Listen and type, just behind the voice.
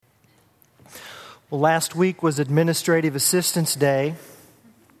Well, last week was Administrative Assistance Day.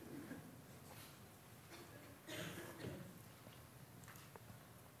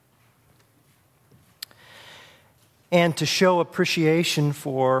 And to show appreciation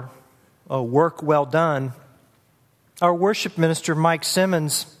for work well done, our worship minister, Mike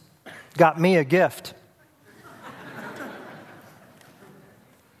Simmons, got me a gift.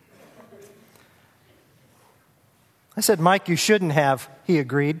 I said, "Mike, you shouldn't have." He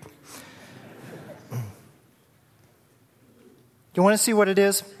agreed. You want to see what it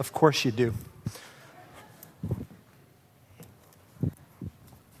is? Of course you do.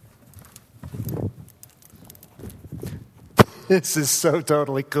 This is so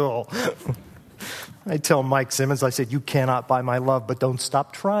totally cool. I tell Mike Simmons, I said, "You cannot buy my love, but don't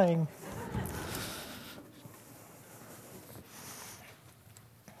stop trying."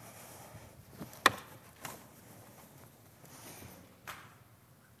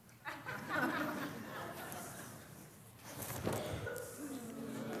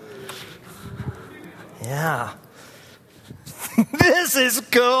 Yeah. This is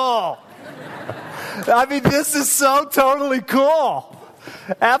cool. I mean, this is so totally cool.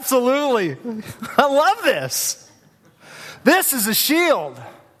 Absolutely. I love this. This is a shield.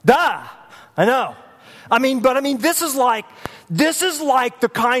 Duh. I know. This is like the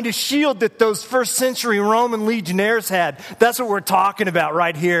kind of shield that those first century Roman legionnaires had. That's what we're talking about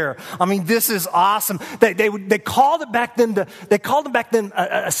right here. I mean, this is awesome. They called it back then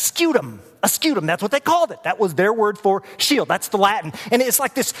a scutum. A scutum, that's what they called it. That was their word for shield. That's the Latin. And it's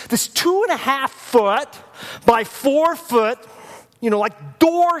like this 2.5 foot by 4 foot, like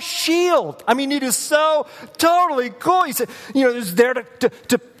door shield. I mean, it is so totally cool. He said, it's there to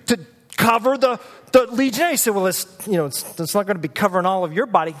cover the legionnaire. He said, well, it's not going to be covering all of your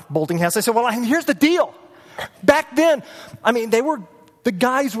body, Boltinghouse. I said, well, here's the deal. Back then, the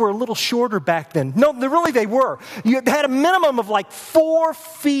guys were a little shorter back then. No, they were. You had a minimum of like 4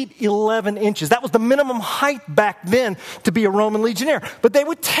 feet 11 inches. That was the minimum height back then to be a Roman legionnaire. But they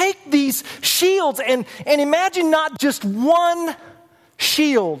would take these shields and imagine not just one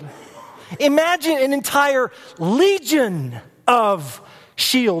shield. Imagine an entire legion of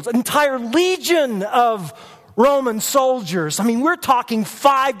shields, an entire legion of Roman soldiers. We're talking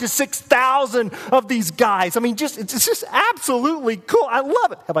 5,000 to 6,000 of these guys. It's just absolutely cool. I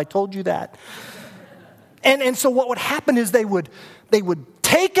love it. Have I told you that? And so what would happen is they would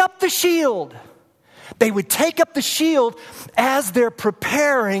take up the shield. They would take up the shield as they're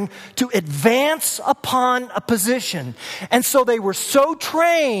preparing to advance upon a position. And so they were so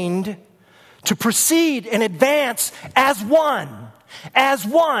trained to proceed and advance as one. As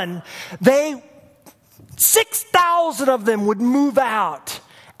one, 6,000 of them would move out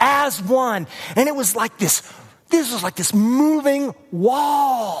as one. And it was like this was like this moving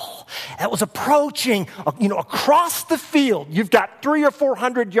wall that was approaching, across the field. You've got 300 or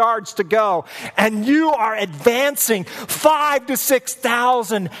 400 yards to go, and you are advancing 5,000 to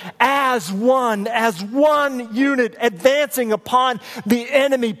 6,000 as one unit, advancing upon the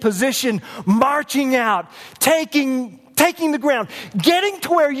enemy position, marching out, taking the ground, getting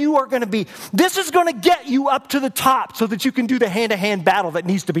to where you are going to be. This is going to get you up to the top so that you can do the hand-to-hand battle that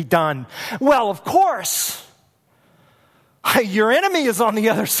needs to be done. Well, of course, your enemy is on the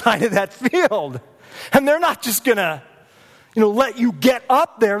other side of that field. And they're not just going to, let you get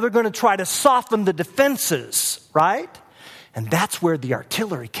up there. They're going to try to soften the defenses, right? And that's where the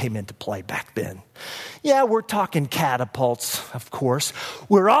artillery came into play back then. Yeah, we're talking catapults, of course.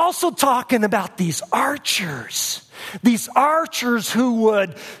 We're also talking about these archers. These archers who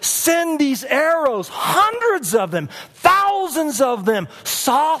would send these arrows, hundreds of them, thousands of them,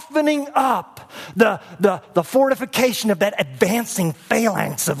 softening up the fortification of that advancing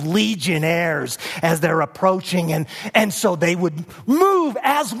phalanx of legionnaires as they're approaching. And so they would move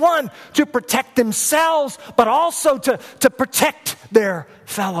as one to protect themselves, but also to protect their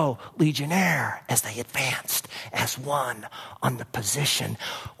fellow legionnaire as they advanced as one on the position.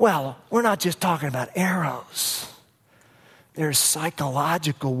 Well, we're not just talking about arrows. There's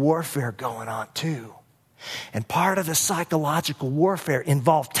psychological warfare going on too. And part of the psychological warfare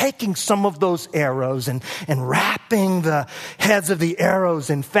involved taking some of those arrows and wrapping the heads of the arrows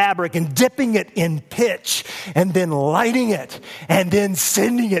in fabric and dipping it in pitch and then lighting it and then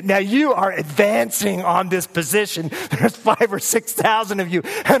sending it. Now you are advancing on this position. There's 5,000 or 6,000 of you.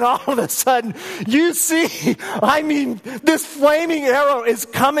 And all of a sudden you see, this flaming arrow is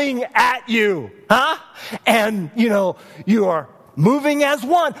coming at you. Huh? And, you are moving as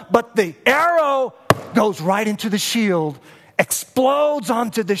one, but the arrow goes right into the shield, explodes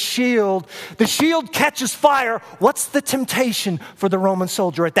onto the shield. The shield catches fire. What's the temptation for the Roman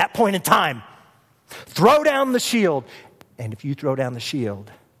soldier at that point in time? Throw down the shield. And if you throw down the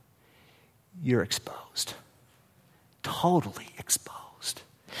shield, you're exposed. Totally exposed.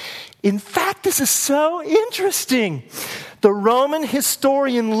 In fact, this is so interesting. The Roman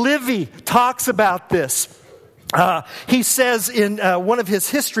historian Livy talks about this. He says in one of his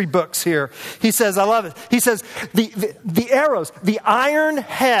history books here, he says, I love it. He says, the arrows, the iron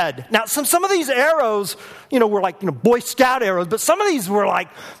head. Now, some of these arrows, were like, Boy Scout arrows, but some of these were like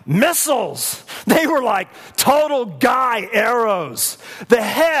missiles. They were like total guy arrows. The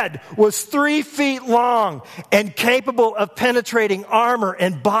head was 3 feet long and capable of penetrating armor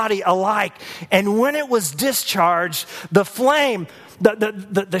and body alike. And when it was discharged, the flame,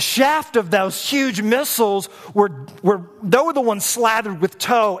 the shaft of those huge missiles they were the ones slathered with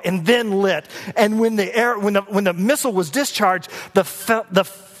tow and then lit. And when the missile was discharged, the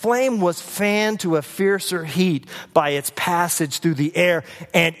flame was fanned to a fiercer heat by its passage through the air,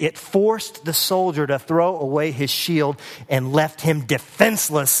 and it forced the soldier to throw away his shield and left him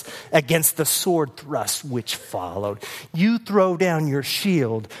defenseless against the sword thrust which followed. You throw down your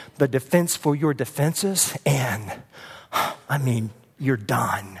shield, the defense for your defenses, and you're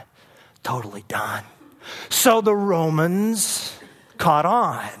done. Totally done. So the Romans caught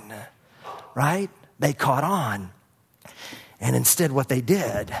on, right? They caught on. And instead what they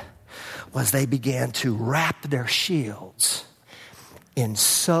did was they began to wrap their shields in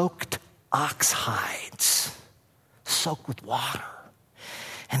soaked ox hides, soaked with water.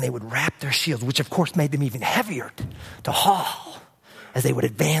 And they would wrap their shields, which of course made them even heavier to haul as they would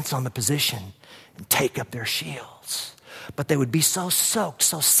advance on the position and take up their shields. But they would be so soaked,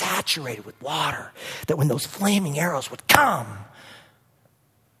 so saturated with water that when those flaming arrows would come,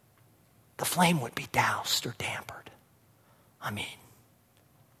 the flame would be doused or dampered.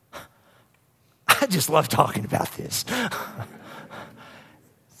 I just love talking about this.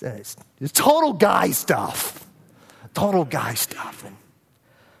 It's total guy stuff. Total guy stuff. And,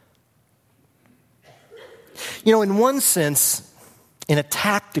 in one sense, in a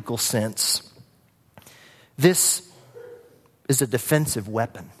tactical sense, this is a defensive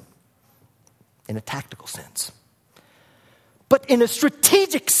weapon. In a tactical sense. But in a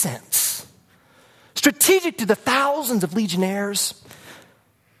strategic sense, strategic to the thousands of legionnaires,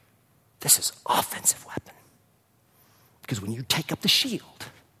 this is offensive weapon. Because when you take up the shield,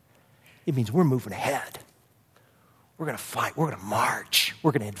 it means we're moving ahead. We're going to fight. We're going to march.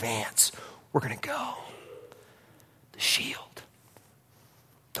 We're going to advance. We're going to go. The shield.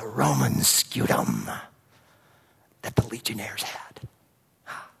 The Roman scutum that the legionnaires had.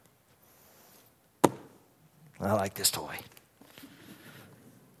 I like this toy.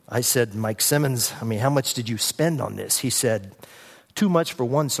 I said, Mike Simmons, how much did you spend on this? He said, too much for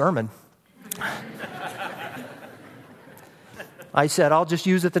one sermon. I said, I'll just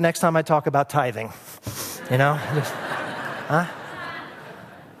use it the next time I talk about tithing. Huh?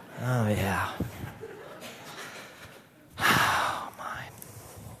 Oh, yeah. Oh, my.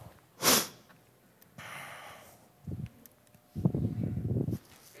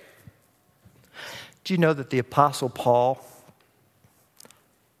 Do you know that the Apostle Paul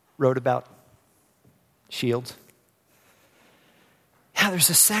wrote about shields? Yeah, there's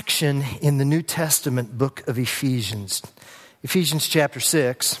a section in the New Testament book of Ephesians. Ephesians chapter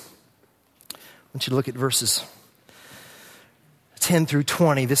 6. I want you to look at verses 10 through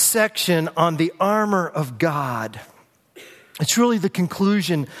 20. This section on the armor of God. It's really the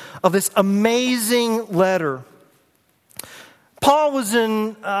conclusion of this amazing letter. Paul was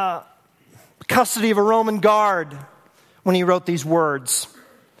in custody of a Roman guard when he wrote these words.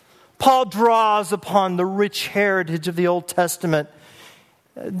 Paul draws upon the rich heritage of the Old Testament,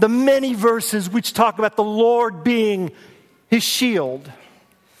 the many verses which talk about the Lord being his shield.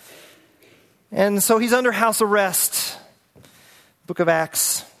 And so he's under house arrest. Book of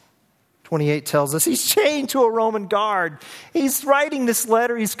Acts 28 tells us he's chained to a Roman guard. He's writing this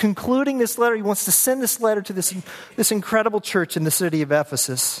letter. He's concluding this letter. He wants to send this letter to this incredible church in the city of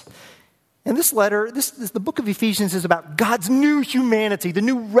Ephesus. And this letter, the book of Ephesians is about God's new humanity, the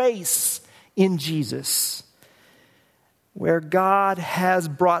new race in Jesus, where God has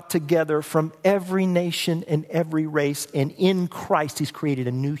brought together from every nation and every race, and in Christ he's created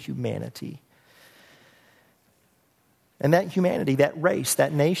a new humanity. And that humanity, that race,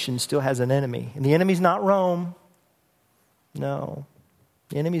 that nation still has an enemy. And the enemy's not Rome. No,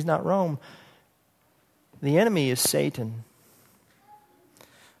 the enemy's not Rome. The enemy is Satan.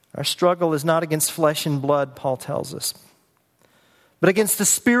 Our struggle is not against flesh and blood, Paul tells us, but against the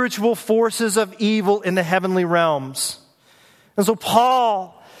spiritual forces of evil in the heavenly realms. And so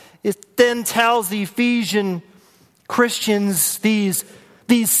Paul then tells the Ephesian Christians these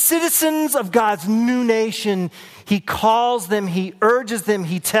these citizens of God's new nation, he calls them, he urges them,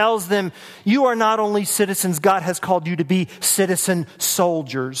 he tells them, you are not only citizens, God has called you to be citizen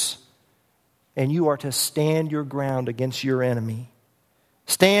soldiers. And you are to stand your ground against your enemy.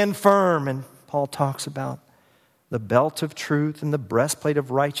 Stand firm. And Paul talks about the belt of truth and the breastplate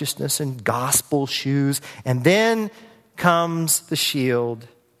of righteousness and gospel shoes. And then comes the shield.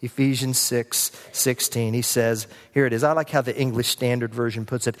 Ephesians 6:16. He says, here it is. I like how the English Standard Version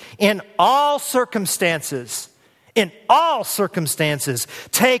puts it. In all circumstances,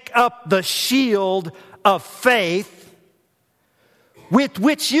 take up the shield of faith with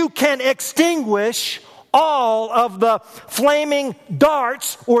which you can extinguish all of the flaming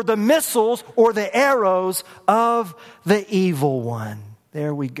darts or the missiles or the arrows of the evil one.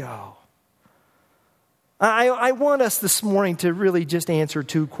 There we go. I want us this morning to really just answer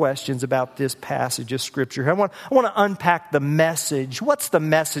two questions about this passage of Scripture. I want to unpack the message. What's the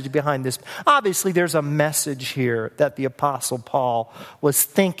message behind this? Obviously, there's a message here that the Apostle Paul was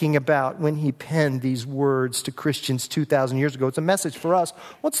thinking about when he penned these words to Christians 2,000 years ago. It's a message for us.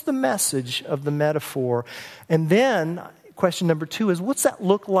 What's the message of the metaphor? And then, question number two is, what's that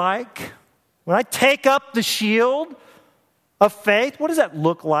look like? When I take up the shield of faith, what does that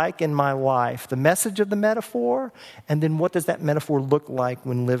look like in my life? The message of the metaphor, and then what does that metaphor look like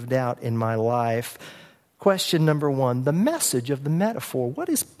when lived out in my life? Question number one, the message of the metaphor.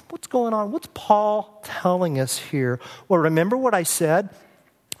 What's going on? What's Paul telling us here? Well, remember what I said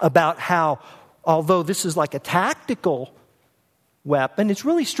about how, although this is like a tactical weapon, it's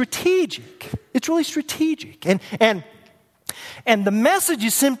really strategic. It's really strategic. And the message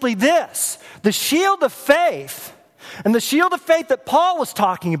is simply this: the shield of faith. And the shield of faith that Paul was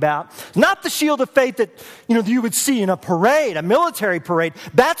talking about, not the shield of faith that you would see in a parade, a military parade.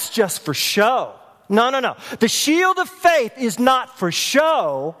 That's just for show. No. The shield of faith is not for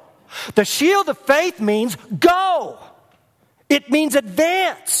show. The shield of faith means go. It means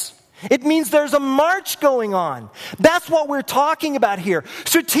advance. It means there's a march going on. That's what we're talking about here.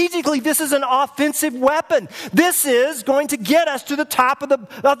 Strategically, this is an offensive weapon. This is going to get us to the top of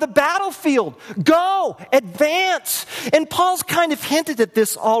the battlefield. Go, advance. And Paul's kind of hinted at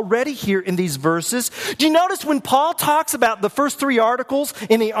this already here in these verses. Do you notice when Paul talks about the first three articles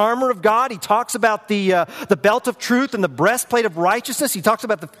in the armor of God, he talks about the belt of truth and the breastplate of righteousness. He talks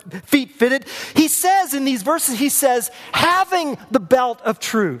about the feet fitted. He says in these verses, having the belt of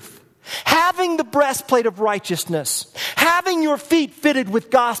truth, having the breastplate of righteousness, having your feet fitted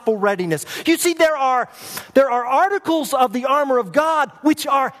with gospel readiness. You see, there are articles of the armor of God which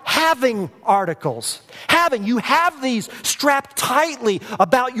are having articles. You have these strapped tightly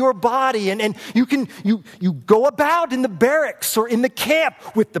about your body, and you go about in the barracks or in the camp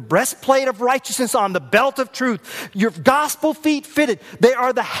with the breastplate of righteousness on, the belt of truth, your gospel feet fitted. They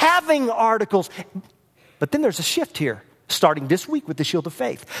are the having articles. But then there's a shift here. Starting this week with the shield of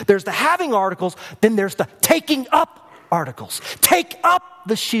faith. There's the having articles, then there's the taking up articles. Take up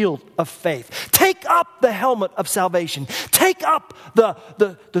the shield of faith. Take up the helmet of salvation. Take up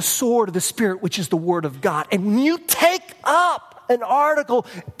the sword of the Spirit, which is the word of God. And when you take up an article,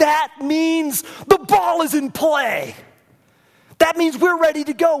 that means the ball is in play. That means we're ready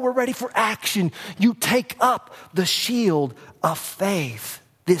to go. We're ready for action. You take up the shield of faith.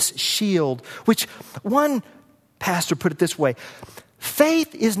 This shield, which one pastor put it this way: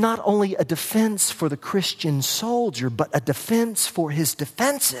 faith is not only a defense for the Christian soldier, but a defense for his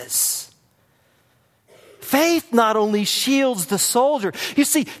defenses. Faith not only shields the soldier. You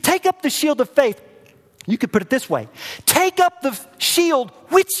see, take up the shield of faith. You could put it this way: take up the shield,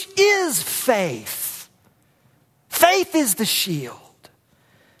 which is faith. Faith is the shield.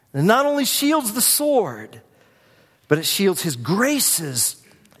 It not only shields the sword, but it shields his graces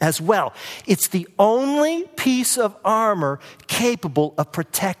as well. It's the only piece of armor capable of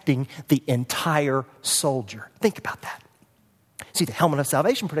protecting the entire soldier. Think about that. See, the helmet of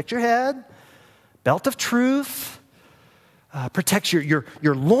salvation protects your head. Belt of truth protects your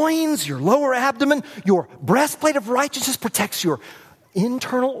loins, your lower abdomen. Your breastplate of righteousness protects your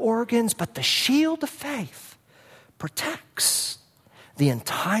internal organs. But the shield of faith protects the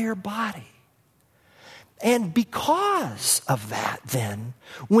entire body. And because of that, then,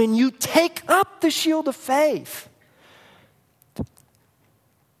 when you take up the shield of faith,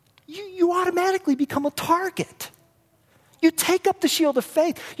 you automatically become a target. You take up the shield of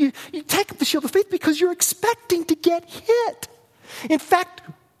faith. You take up the shield of faith because you're expecting to get hit. In fact,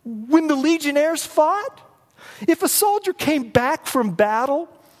 when the legionnaires fought, if a soldier came back from battle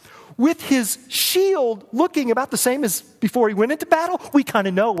with his shield looking about the same as before he went into battle, we kind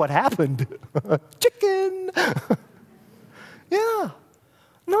of know what happened. Chicken. Yeah.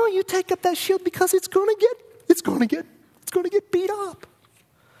 No, you take up that shield because it's going to get beat up.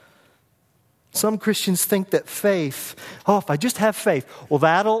 Some Christians think that faith, if I just have faith, well,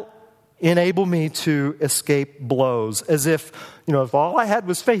 that'll enable me to escape blows. As if, if all I had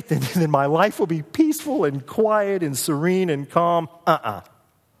was faith, then my life will be peaceful and quiet and serene and calm.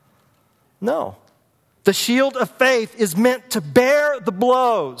 No. The shield of faith is meant to bear the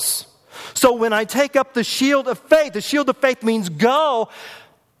blows. So when I take up the shield of faith means go.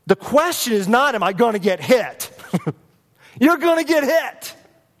 The question is not, am I going to get hit? You're going to get hit.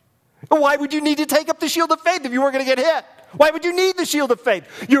 Why would you need to take up the shield of faith if you weren't going to get hit? Why would you need the shield of faith?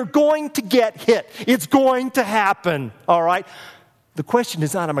 You're going to get hit. It's going to happen, all right? The question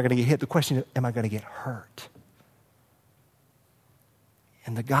is not, am I going to get hit? The question is, am I going to get hurt?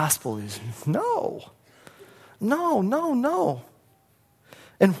 And the gospel is no. No.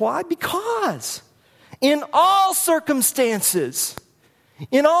 And why? Because in all circumstances,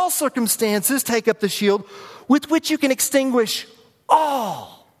 take up the shield with which you can extinguish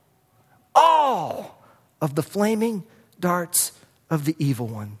all of the flaming darts of the evil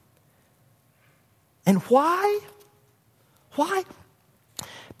one. And why? Why?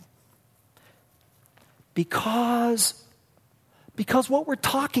 Because what we're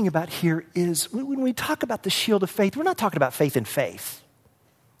talking about here is, when we talk about the shield of faith, we're not talking about faith in faith.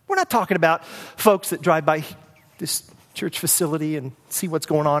 We're not talking about folks that drive by this church facility and see what's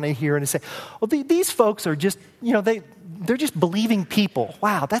going on in here and say, well, these folks are just, they're just believing people.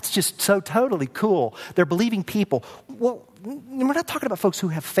 Wow, that's just so totally cool. They're believing people. Well, we're not talking about folks who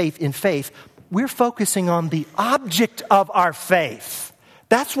have faith in faith. We're focusing on the object of our faith.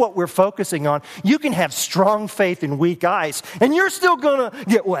 That's what we're focusing on. You can have strong faith in weak ice, and you're still going to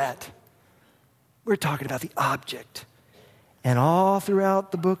get wet. We're talking about the object. And all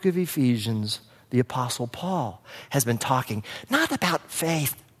throughout the book of Ephesians, the Apostle Paul has been talking not about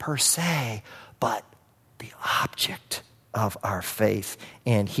faith per se, but the object of our faith.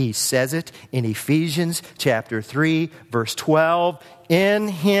 And he says it in Ephesians chapter 3, verse 12, in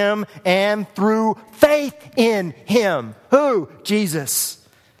him and through faith in him. Who? Jesus.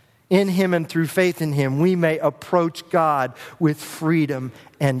 In him and through faith in him, we may approach God with freedom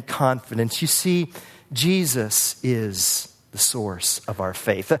and confidence. You see, Jesus is the source of our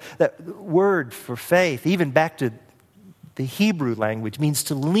faith. That word for faith, even back to the Hebrew language, means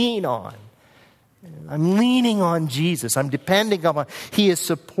to lean on. I'm leaning on Jesus. I'm depending on him. He is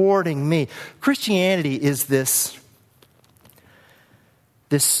supporting me. Christianity is this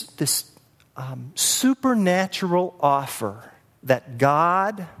supernatural offer that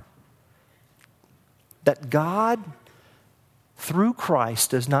God, through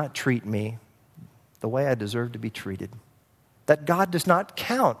Christ, does not treat me the way I deserve to be treated. That God does not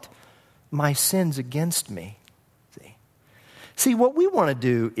count my sins against me. See, what we want to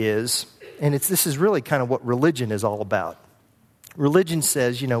do is, and this is really kind of what religion is all about. Religion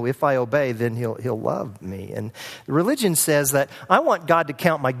says, if I obey, then he'll love me. And religion says that I want God to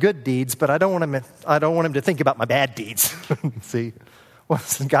count my good deeds, but I don't want him to think about my bad deeds. See? Well,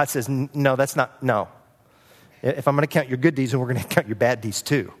 God says, no, that's not, no. If I'm going to count your good deeds, then we're going to count your bad deeds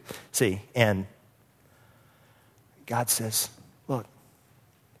too. See? And God says, look,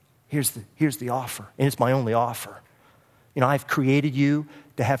 here's the offer. And it's my only offer. I've created you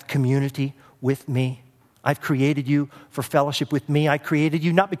to have community with me. I've created you for fellowship with me. I created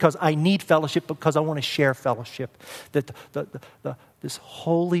you not because I need fellowship, but because I want to share fellowship. That this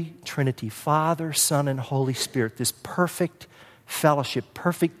Holy Trinity, Father, Son, and Holy Spirit, this perfect fellowship,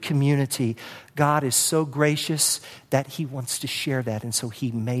 perfect community. God is so gracious that he wants to share that. And so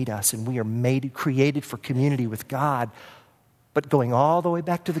he made us, and we are created for community with God. But going all the way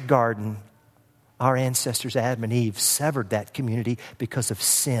back to the garden, our ancestors, Adam and Eve, severed that community because of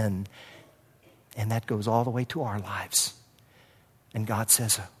sin. And that goes all the way to our lives. And God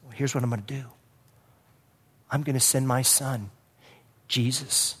says, well, here's what I'm going to do. I'm going to send my son,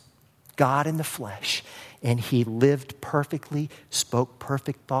 Jesus, God in the flesh. And he lived perfectly, spoke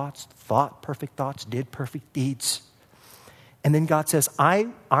perfect thoughts, thought perfect thoughts, did perfect deeds. And then God says, I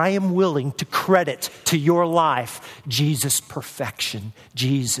am willing to credit to your life Jesus' perfection.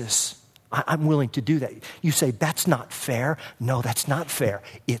 Jesus, I'm willing to do that. You say, that's not fair. No, that's not fair.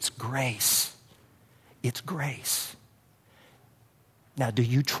 It's grace. It's grace. Now, do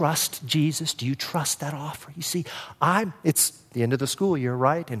you trust Jesus? Do you trust that offer? You see, it's the end of the school year,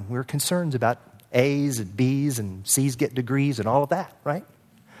 right? And we're concerned about A's and B's and C's get degrees and all of that, right?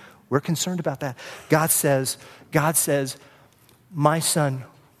 We're concerned about that. God says, my son,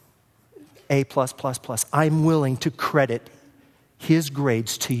 A+++, I'm willing to credit his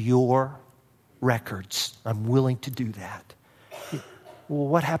grades to your records. I'm willing to do that. well,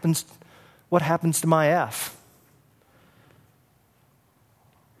 what happens to my F?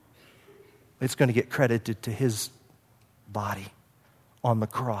 It's going to get credited to his body on the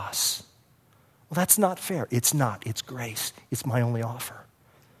cross. Well, that's not fair. It's not. It's grace. It's my only offer.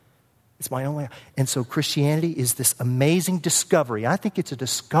 And so Christianity is this amazing discovery. I think it's a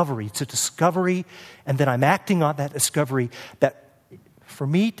discovery. It's a discovery, and then I'm acting on that discovery that for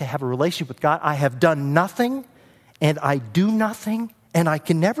me to have a relationship with God, I have done nothing, and I do nothing, and I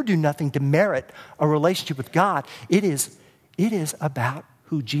can never do nothing to merit a relationship with God. It is about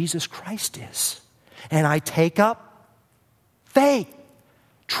who Jesus Christ is. And I take up faith,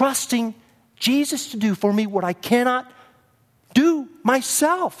 trusting Jesus to do for me what I cannot do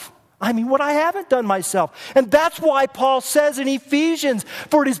myself. I mean, what I haven't done myself. And that's why Paul says in Ephesians,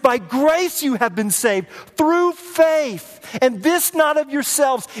 for it is by grace you have been saved through faith. And this not of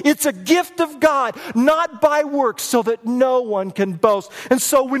yourselves. It's a gift of God, not by works, so that no one can boast. And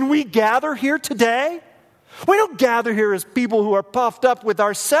so when we gather here today, we don't gather here as people who are puffed up with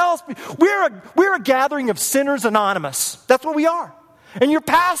ourselves. We're a gathering of sinners anonymous. That's what we are. And your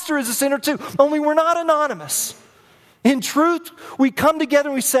pastor is a sinner too, only we're not anonymous. In truth, we come together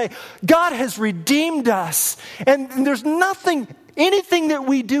and we say, God has redeemed us. And there's anything that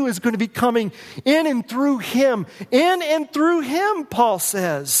we do is going to be coming in and through Him. In and through Him, Paul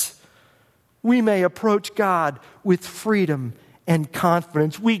says, we may approach God with freedom and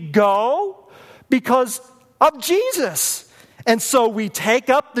confidence. We go because of Jesus. And so we take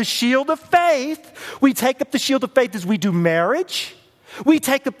up the shield of faith. We take up the shield of faith as we do marriage. We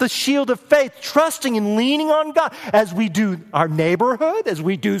take up the shield of faith, trusting and leaning on God as we do our neighborhood, as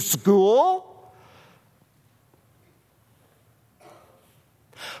we do school.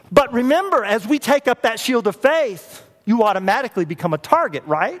 But remember, as we take up that shield of faith, you automatically become a target,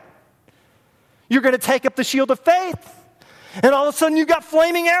 right? You're going to take up the shield of faith, and all of a sudden you've got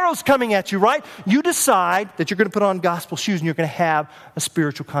flaming arrows coming at you, right? You decide that you're going to put on gospel shoes and you're going to have a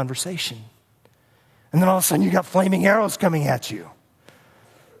spiritual conversation. And then all of a sudden you've got flaming arrows coming at you.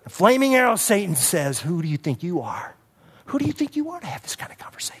 A flaming arrow, Satan says, who do you think you are? Who do you think you are to have this kind of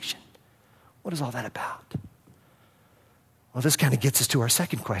conversation? What is all that about? Well, this kind of gets us to our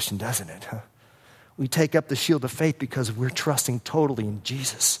second question, doesn't it? We take up the shield of faith because we're trusting totally in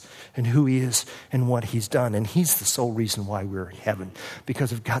Jesus and who He is and what He's done. And He's the sole reason why we're in heaven,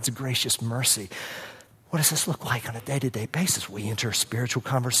 because of God's gracious mercy. What does this look like on a day-to-day basis? We enter spiritual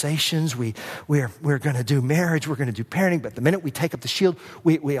conversations. We're going to do marriage. We're going to do parenting. But the minute we take up the shield,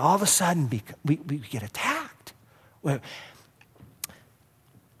 we all of a sudden we get attacked. And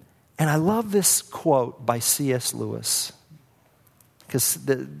I love this quote by C.S. Lewis, because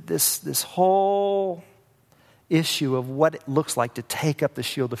this whole issue of what it looks like to take up the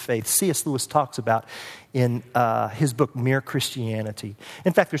shield of faith, C.S. Lewis talks about in his book, Mere Christianity.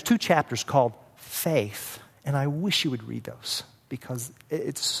 In fact, there's 2 chapters called Faith, and I wish you would read those, because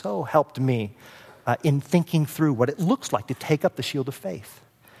it's so helped me in thinking through what it looks like to take up the shield of faith.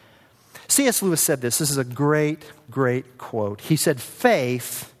 C.S. Lewis said this. This is a great, great quote. He said,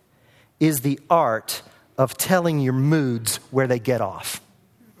 faith is the art of telling your moods where they get off.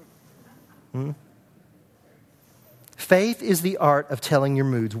 Faith is the art of telling your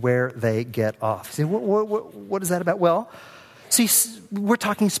moods where they get off. See, what is that about? Well, see, we're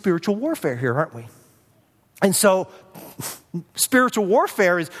talking spiritual warfare here, aren't we? And so, spiritual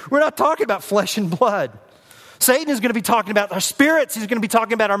warfare is, we're not talking about flesh and blood. Satan is going to be talking about our spirits. He's going to be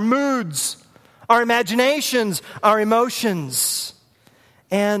talking about our moods, our imaginations, our emotions.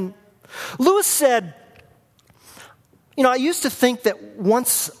 And Lewis said, I used to think that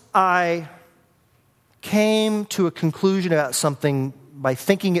once I came to a conclusion about something by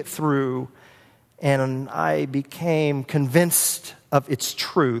thinking it through, and I became convinced of its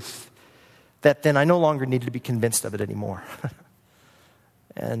truth, that then I no longer needed to be convinced of it anymore.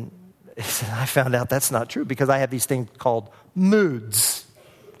 And he said, I found out that's not true, because I have these things called moods.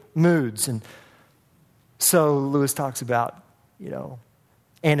 And so Lewis talks about,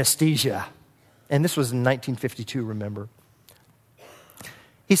 anesthesia. And this was in 1952, remember.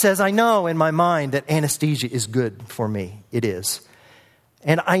 He says, I know in my mind that anesthesia is good for me. It is.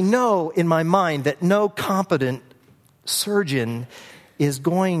 And I know in my mind that no competent surgeon is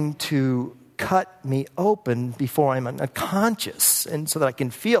going to cut me open before I'm unconscious, and so that I can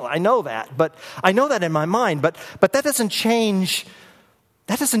feel. I know that, but I know that in my mind. But that doesn't change.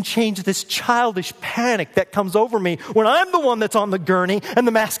 That doesn't change this childish panic that comes over me when I'm the one that's on the gurney and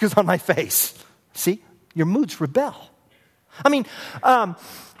the mask is on my face. See, your moods rebel. I mean,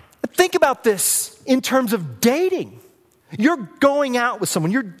 think about this in terms of dating. You're going out with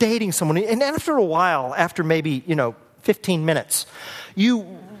someone, you're dating someone, and after a while, after maybe, 15 minutes,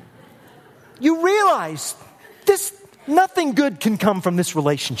 you realize nothing good can come from this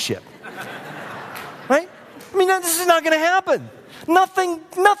relationship. Right? I mean, this is not going to happen. Nothing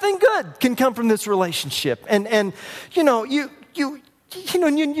good can come from this relationship. And you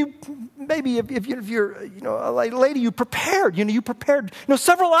maybe if you're a lady, you prepared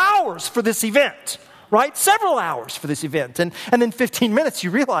several hours for this event. Right? Several hours for this event. And then 15 minutes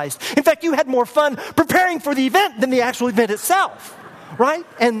you realized. In fact, you had more fun preparing for the event than the actual event itself. Right?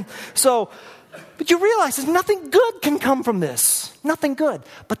 And so, but you realize there's nothing good can come from this. Nothing good.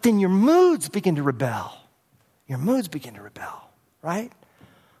 But then your moods begin to rebel. Your moods begin to rebel. Right?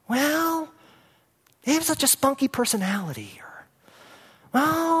 Well, they have such a spunky personality. Or,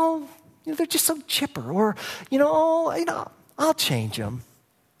 well, they're just so chipper. Or, I'll change them.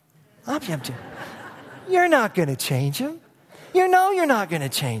 I'll change them. You're not going to change him. You're not going to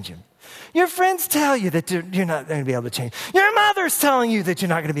change him. Your friends tell you that you're not going to be able to change. Your mother's telling you that you're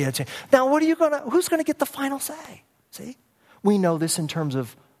not going to be able to change. Now, who's going to get the final say? See? We know this in terms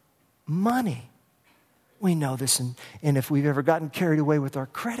of money. We know this and if we've ever gotten carried away with our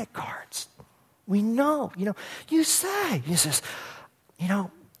credit cards. We know, you says,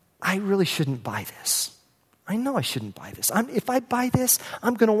 I really shouldn't buy this. I know I shouldn't buy this. If I buy this,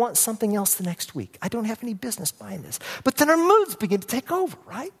 I'm going to want something else the next week. I don't have any business buying this. But then our moods begin to take over,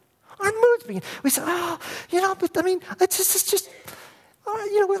 right? Our moods begin. We say, but I mean, it's just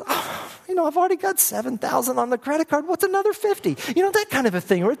I've already got $7,000 on the credit card. What's another $50? That kind of a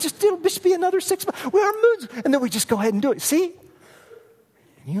thing. Or it'll just be another $6. Well, our moods, and then we just go ahead and do it. See?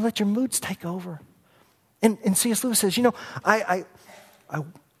 And you let your moods take over. And C.S. Lewis says, I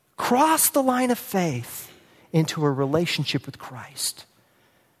crossed the line of faith into a relationship with Christ.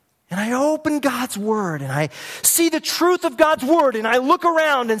 And I open God's Word and I see the truth of God's Word and I look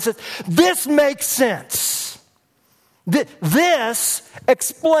around and say, this makes sense. This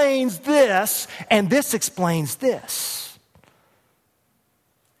explains this and this explains this.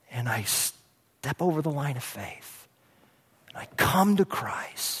 And I step over the line of faith and I come to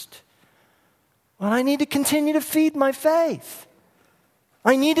Christ. Well, I need to continue to feed my faith.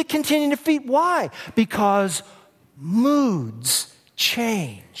 I need to continue to feed. Why? Because moods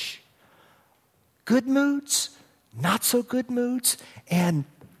change. Good moods, not so good moods. And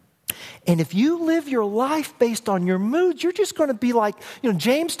if you live your life based on your moods, you're just going to be like,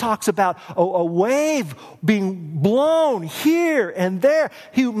 James talks about a wave being blown here and there.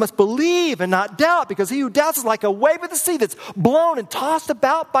 He must believe and not doubt, because he who doubts is like a wave of the sea that's blown and tossed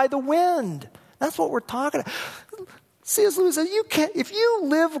about by the wind. That's what we're talking about. C.S. Lewis says, if you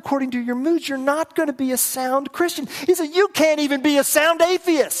live according to your moods, you're not going to be a sound Christian. He said, you can't even be a sound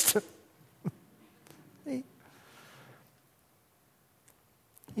atheist.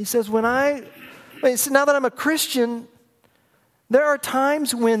 He says, now that I'm a Christian, there are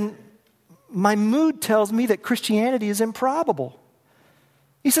times when my mood tells me that Christianity is improbable.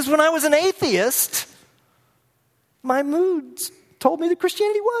 He says, when I was an atheist, my moods told me that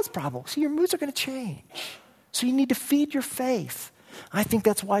Christianity was probable. See, your moods are going to change. So you need to feed your faith. I think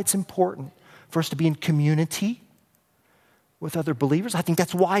that's why it's important for us to be in community with other believers. I think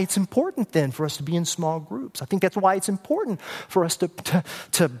that's why it's important then for us to be in small groups. I think that's why it's important for us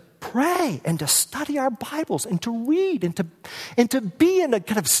to pray and to study our Bibles and to read and to be in a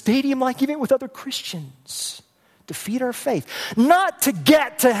kind of stadium-like event with other Christians, to feed our faith. Not to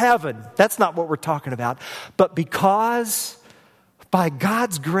get to heaven. That's not what we're talking about. But because by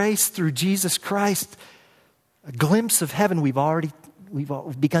God's grace through Jesus Christ, a glimpse of heaven we've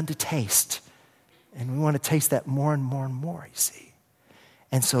begun to taste. And we want to taste that more and more and more, you see.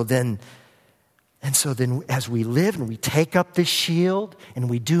 And so then as we live and we take up this shield and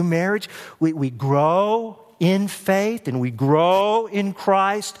we do marriage, we grow in faith and we grow in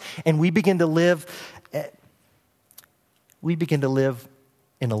Christ and we begin to live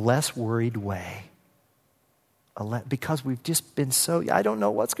in a less worried way. Because we've just been I don't know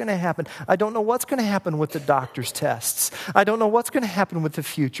what's going to happen. I don't know what's going to happen with the doctor's tests. I don't know what's going to happen with the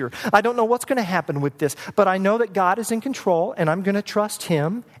future. I don't know what's going to happen with this. But I know that God is in control and I'm going to trust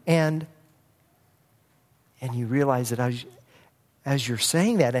Him. And you realize that as you're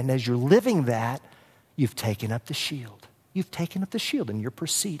saying that and as you're living that, you've taken up the shield. You've taken up the shield and you're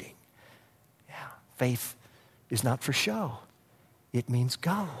proceeding. Yeah, faith is not for show. It means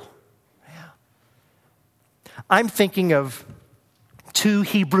go. I'm thinking of two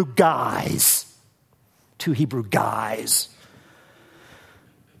Hebrew guys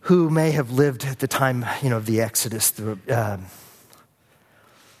who may have lived at the time, of the Exodus.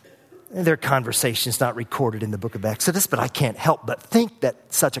 Their conversation is not recorded in the book of Exodus, but I can't help but think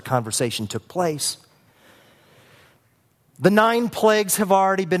that such a conversation took place. The 9 plagues have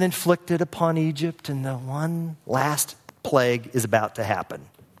already been inflicted upon Egypt, and the one last plague is about to happen,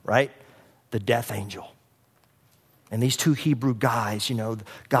 right? The death angel. And these 2 Hebrew guys,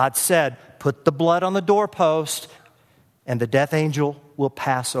 God said, put the blood on the doorpost and the death angel will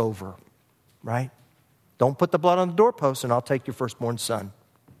pass over, right? Don't put the blood on the doorpost and I'll take your firstborn son.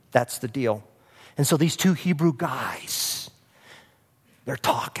 That's the deal. And so these 2 Hebrew guys, they're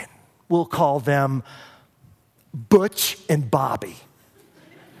talking. We'll call them Butch and Bobby.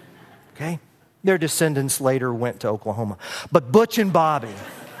 Okay? Their descendants later went to Oklahoma. But Butch and Bobby.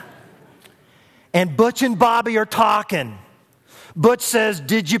 And Butch and Bobby are talking. Butch says,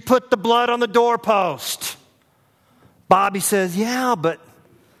 did you put the blood on the doorpost? Bobby says, yeah, but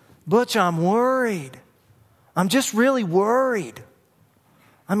Butch, I'm worried. I'm just really worried.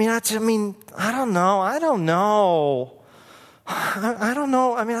 I don't know.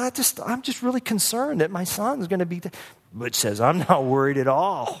 I'm just really concerned that my son's going to be Butch says, I'm not worried at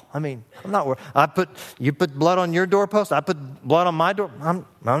all. I'm not worried. You put blood on your doorpost. I put blood on my door. I'm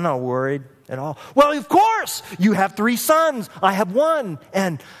not worried at all. Well, of course, you have 3 sons. I have 1.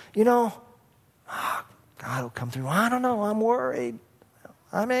 And, God will come through. I don't know. I'm worried.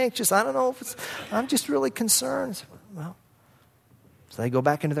 I'm anxious. I don't know if I'm just really concerned. Well, so they go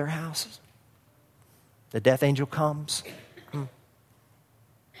back into their houses. The death angel comes.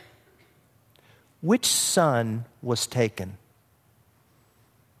 Which son was taken?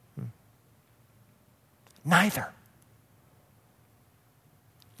 Neither.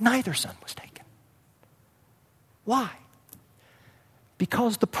 Neither son was taken. Why?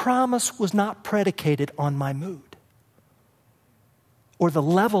 Because the promise was not predicated on my mood or the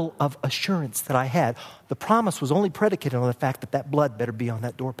level of assurance that I had. The promise was only predicated on the fact that blood better be on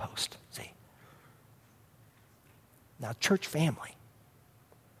that doorpost. See? Now, church family,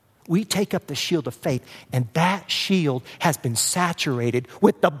 we take up the shield of faith, and that shield has been saturated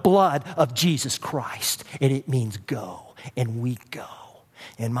with the blood of Jesus Christ. And it means go, and we go.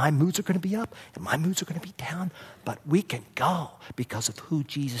 And my moods are going to be up, and my moods are going to be down, but we can go because of who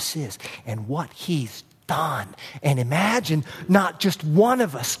Jesus is and what he's done. And imagine not just one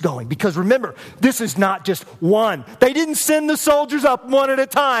of us going, because remember, this is not just one. They didn't send the soldiers up one at a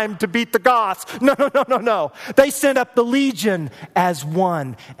time to beat the Goths. No. They sent up the legion as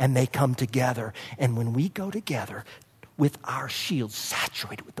one, and they come together. And when we go together with our shields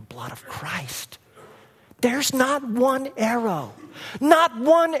saturated with the blood of Christ, there's not one arrow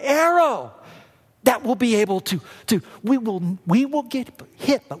that will be able to we will get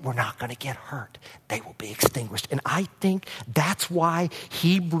hit, but we're not going to get hurt. They will be extinguished. And I think that's why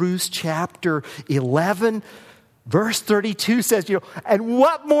Hebrews chapter 11, verse 32 says, and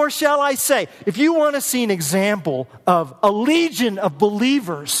what more shall I say? If you want to see an example of a legion of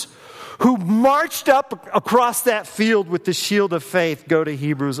believers who marched up across that field with the shield of faith, go to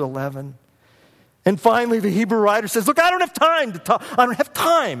Hebrews 11. And finally, the Hebrew writer says, look, I don't have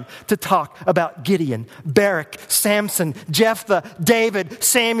time to talk about Gideon, Barak, Samson, Jephthah, David,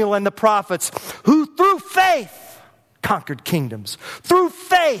 Samuel, and the prophets, who through faith conquered kingdoms, through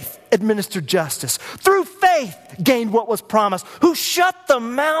faith administered justice, through faith gained what was promised, who shut the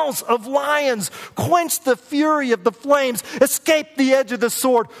mouths of lions, quenched the fury of the flames, escaped the edge of the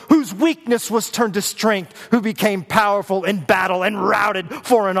sword, whose weakness was turned to strength, who became powerful in battle and routed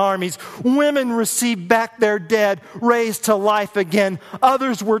foreign armies. Women received back their dead, raised to life again.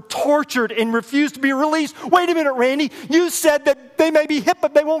 Others were tortured and refused to be released. Wait a minute, Randy, you said that they may be hit,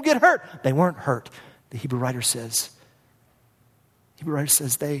 but they won't get hurt. They weren't hurt. The Hebrew writer says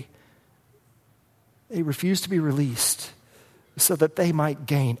they refused to be released so that they might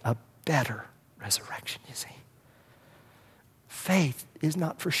gain a better resurrection, you see. Faith is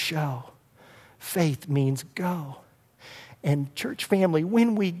not for show. Faith means go. And church family,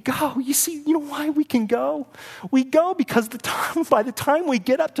 when we go, you know why we can go? We go because by the time we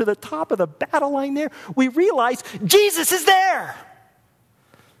get up to the top of the battle line there, we realize Jesus is there.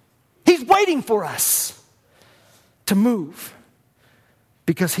 He's waiting for us to move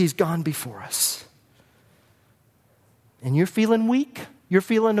because he's gone before us. And you're feeling weak? You're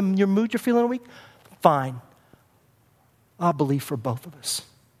feeling your mood, you're feeling weak? Fine. I'll believe for both of us.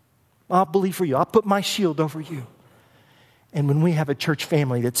 I'll believe for you. I'll put my shield over you. And when we have a church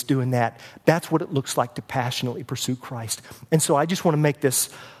family that's doing that, that's what it looks like to passionately pursue Christ. And so I just want to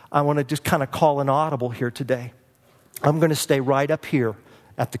I want to just kind of call an audible here today. I'm going to stay right up here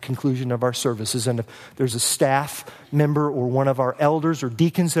at the conclusion of our services. And if there's a staff member or one of our elders or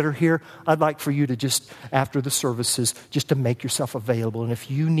deacons that are here, I'd like for you to just, after the services, just to make yourself available. And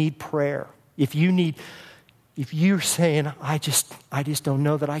if you need prayer, if you're saying, I just don't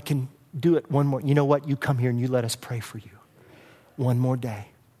know that I can do it one more, you know what? You come here and you let us pray for you. one more day.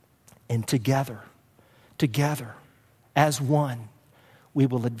 And together, as one, we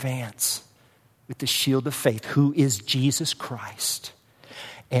will advance with the shield of faith, who is Jesus Christ.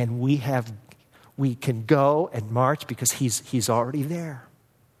 And we can go and march because he's already there.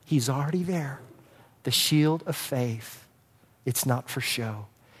 He's already there. The shield of faith. It's not for show.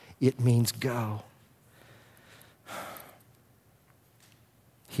 It means go.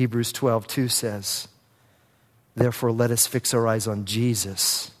 Hebrews 12:2 says, therefore let us fix our eyes on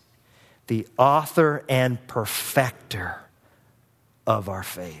Jesus, the author and perfecter of our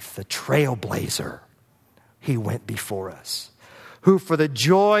faith, the trailblazer. He went before us, who for the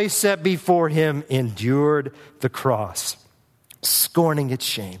joy set before him endured the cross, scorning its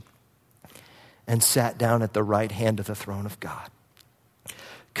shame, and sat down at the right hand of the throne of God.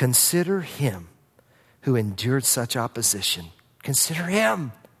 Consider him who endured such opposition. Consider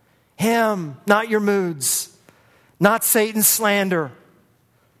him. Him, not your moods, not Satan's slander.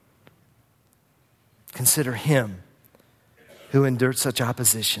 Consider him who endured such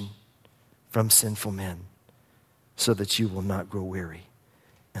opposition from sinful men, so that you will not grow weary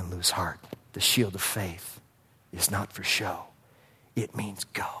and lose heart. The shield of faith is not for show. It means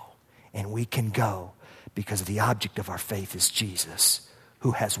go. And we can go because the object of our faith is Jesus,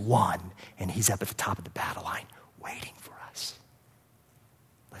 who has won, and he's up at the top of the battle line waiting for us.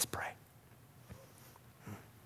 Let's pray.